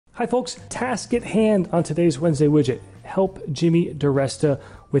Hi folks, task at hand on today's Wednesday widget. Help Jimmy Diresta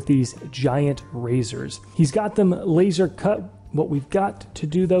with these giant razors. He's got them laser cut. What we've got to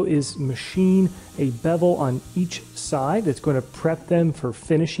do though is machine a bevel on each side that's going to prep them for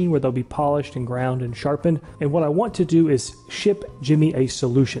finishing, where they'll be polished and ground and sharpened. And what I want to do is ship Jimmy a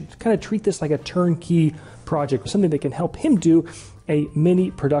solution. Kind of treat this like a turnkey project, something that can help him do a mini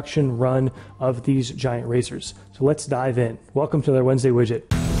production run of these giant razors. So let's dive in. Welcome to the Wednesday widget.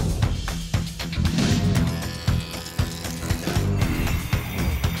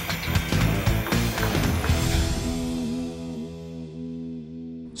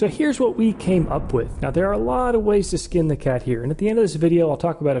 So here's what we came up with. Now there are a lot of ways to skin the cat here, and at the end of this video I'll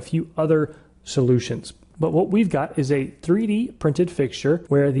talk about a few other solutions. But what we've got is a 3D printed fixture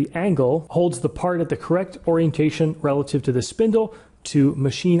where the angle holds the part at the correct orientation relative to the spindle to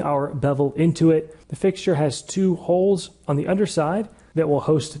machine our bevel into it. The fixture has two holes on the underside that will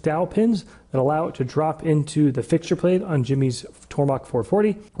host dowel pins that allow it to drop into the fixture plate on Jimmy's Tormach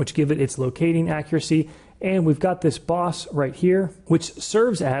 440, which give it its locating accuracy. And we've got this boss right here, which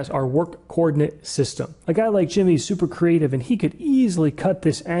serves as our work coordinate system. A guy like Jimmy is super creative, and he could easily cut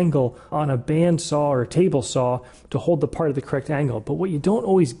this angle on a bandsaw or a table saw to hold the part at the correct angle. But what you don't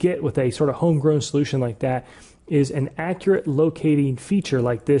always get with a sort of homegrown solution like that is an accurate locating feature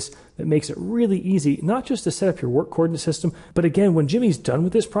like this that makes it really easy, not just to set up your work coordinate system, but again, when Jimmy's done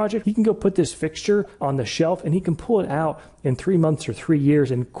with this project, he can go put this fixture on the shelf and he can pull it out in 3 months or 3 years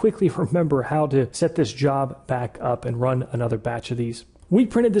and quickly remember how to set this job back up and run another batch of these. We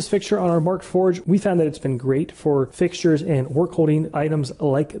printed this fixture on our Markforged. We found that it's been great for fixtures and work holding items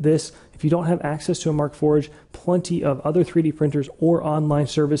like this. If you don't have access to a Markforged, plenty of other 3D printers or online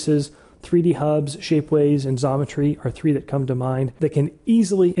services, 3D Hubs, Shapeways, and Xometry are three that come to mind that can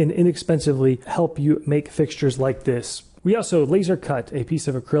easily and inexpensively help you make fixtures like this. We also laser cut a piece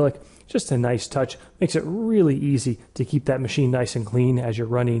of acrylic, just a nice touch. Makes it really easy to keep that machine nice and clean as you're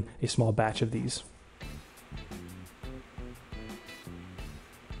running a small batch of these.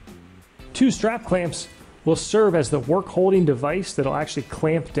 Two strap clamps will serve as the work holding device that'll actually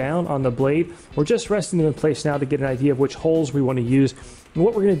clamp down on the blade. We're just resting them in place now to get an idea of which holes we want to use. And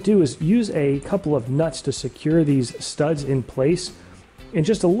what we're going to do is use a couple of nuts to secure these studs in place, and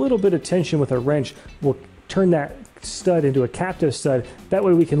just a little bit of tension with a wrench will turn that stud into a captive stud. That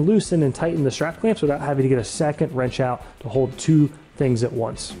way we can loosen and tighten the strap clamps without having to get a second wrench out to hold two things at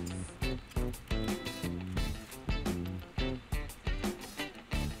once.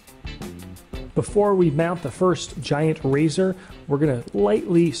 Before we mount the first giant razor, we're going to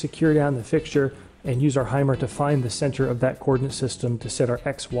lightly secure down the fixture and use our Heimer to find the center of that coordinate system to set our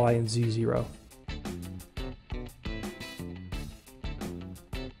X, Y, and Z zero.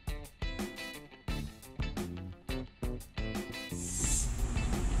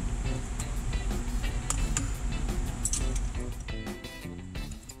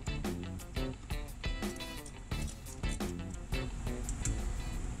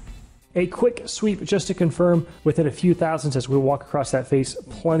 A quick sweep just to confirm within a few thousandths as we walk across that face.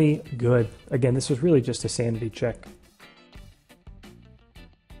 Plenty good. Again, this was really just a sanity check.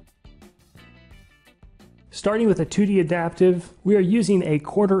 Starting with a 2D adaptive, we are using a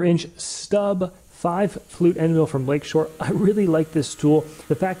 1/4 inch Stub 5 Flute end mill from Lakeshore. I really like this tool.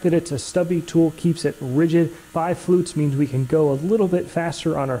 The fact that it's a stubby tool keeps it rigid. 5 flutes means we can go a little bit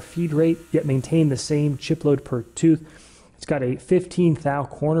faster on our feed rate, yet maintain the same chip load per tooth. It's got a 15 thou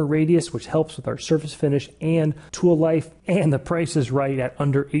corner radius, which helps with our surface finish and tool life, and the price is right at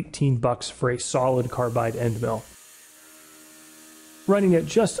under 18 bucks for a solid carbide end mill. Running at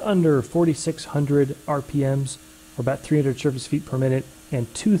just under 4,600 RPMs, or about 300 surface feet per minute,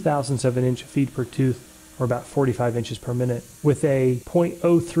 and 2/1000 of an inch feed per tooth, or about 45 inches per minute, with a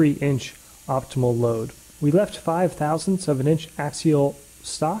 0.03 inch optimal load. We left 5/1000 of an inch axial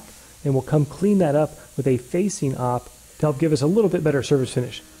stock, and we'll come clean that up with a facing op to help give us a little bit better surface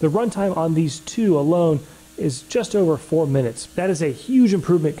finish. The runtime on these two alone is just over 4 minutes. That is a huge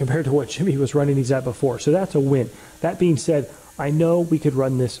improvement compared to what Jimmy was running these at before, so that's a win. That being said, I know we could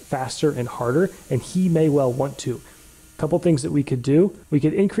run this faster and harder, and he may well want to. A couple things that we could do. We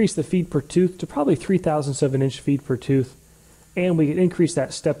could increase the feed per tooth to probably 3/1000 of an inch feed per tooth, and we could increase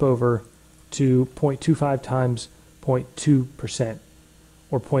that step over to 0.25 times 0.2%.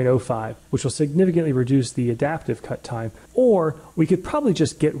 or 0.05, which will significantly reduce the adaptive cut time. Or we could probably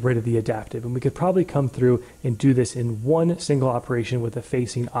just get rid of the adaptive, and we could probably come through and do this in one single operation with a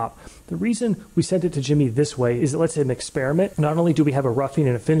facing op. The reason we sent it to Jimmy this way is that let's say an experiment. Not only do we have a roughing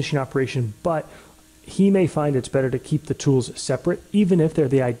and a finishing operation, but he may find it's better to keep the tools separate, even if they're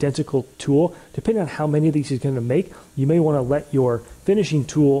the identical tool. Depending on how many of these he's going to make, you may want to let your finishing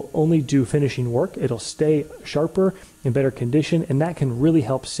tool only do finishing work. It'll stay sharper, in better condition, and that can really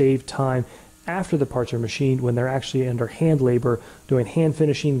help save time after the parts are machined when they're actually under hand labor, doing hand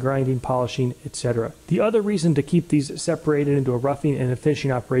finishing, grinding, polishing, etc. The other reason to keep these separated into a roughing and a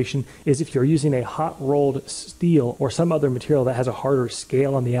finishing operation is if you're using a hot rolled steel or some other material that has a harder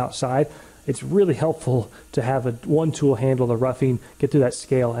scale on the outside. It's really helpful to have one tool handle the roughing, get through that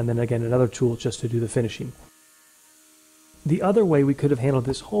scale, and then again another tool just to do the finishing. The other way we could have handled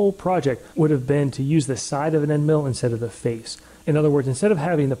this whole project would have been to use the side of an end mill instead of the face. In other words, instead of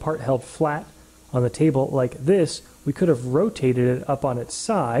having the part held flat on the table like this, we could have rotated it up on its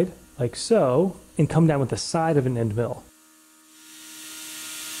side, like so, and come down with the side of an end mill.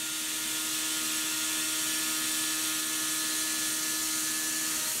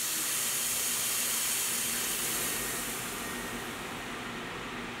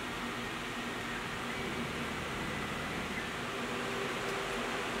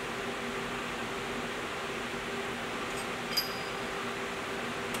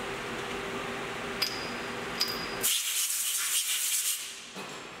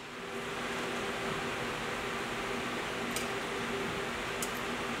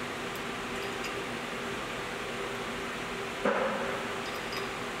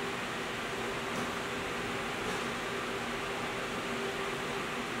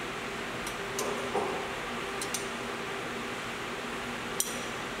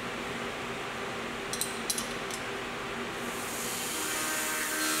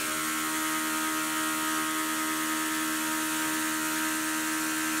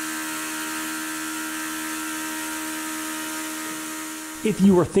 If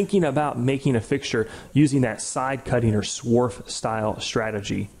you were thinking about making a fixture using that side cutting or swarf style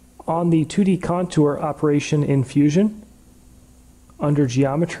strategy, on the 2D contour operation in Fusion, under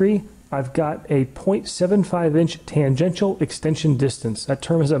geometry, I've got a 0.75 inch tangential extension distance. That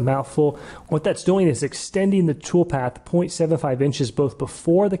term is a mouthful. What that's doing is extending the toolpath 0.75 inches both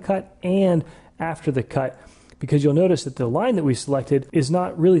before the cut and after the cut, because you'll notice that the line that we selected is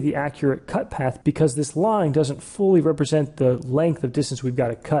not really the accurate cut path because this line doesn't fully represent the length of distance we've got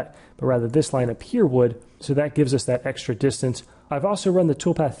to cut, but rather this line up here would, so that gives us that extra distance. I've also run the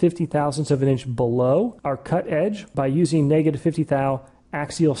toolpath 50 thousandths of an inch below our cut edge by using negative 50 thou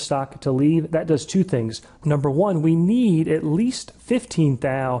axial stock to leave. That does two things. Number one, we need at least 15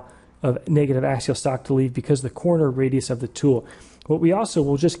 thou of negative axial stock to leave because of the corner radius of the tool. But we also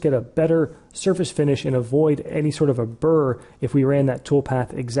will just get a better surface finish and avoid any sort of a burr if we ran that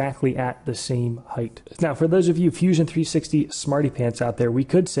toolpath exactly at the same height. Now, for those of you Fusion 360 smarty pants out there, we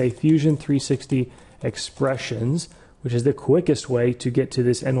could say Fusion 360 expressions, which is the quickest way to get to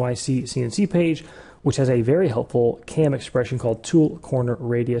this NYC CNC page, which has a very helpful CAM expression called tool corner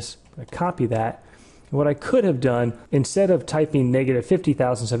radius. I copy that. And what I could have done, instead of typing negative 50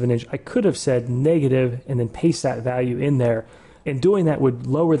 thousandths of an inch, I could have said negative and then paste that value in there. And doing that would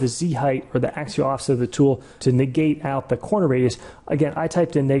lower the Z height or the axial offset of the tool to negate out the corner radius. Again, I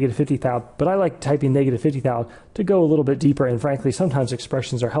typed in negative 50 thou, but I like typing negative 50 thou to go a little bit deeper. And frankly, sometimes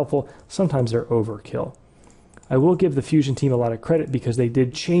expressions are helpful, sometimes they're overkill. I will give the Fusion team a lot of credit because they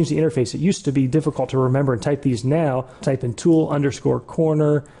did change the interface. It used to be difficult to remember and type these now. Type in tool underscore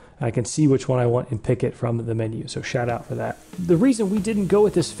corner. I can see which one I want and pick it from the menu. So shout out for that. The reason we didn't go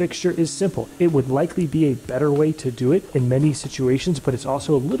with this fixture is simple. It would likely be a better way to do it in many situations, but it's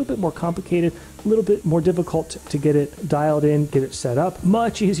also a little bit more complicated, a little bit more difficult to get it dialed in, get it set up.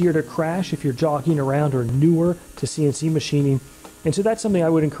 Much easier to crash if you're jogging around or newer to CNC machining. And so that's something I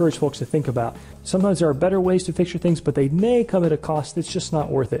would encourage folks to think about. Sometimes there are better ways to fixture things, but they may come at a cost that's just not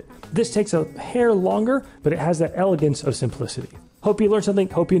worth it. This takes a hair longer, but it has that elegance of simplicity. Hope you learned something.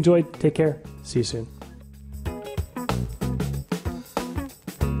 Hope you enjoyed. Take care. See you soon.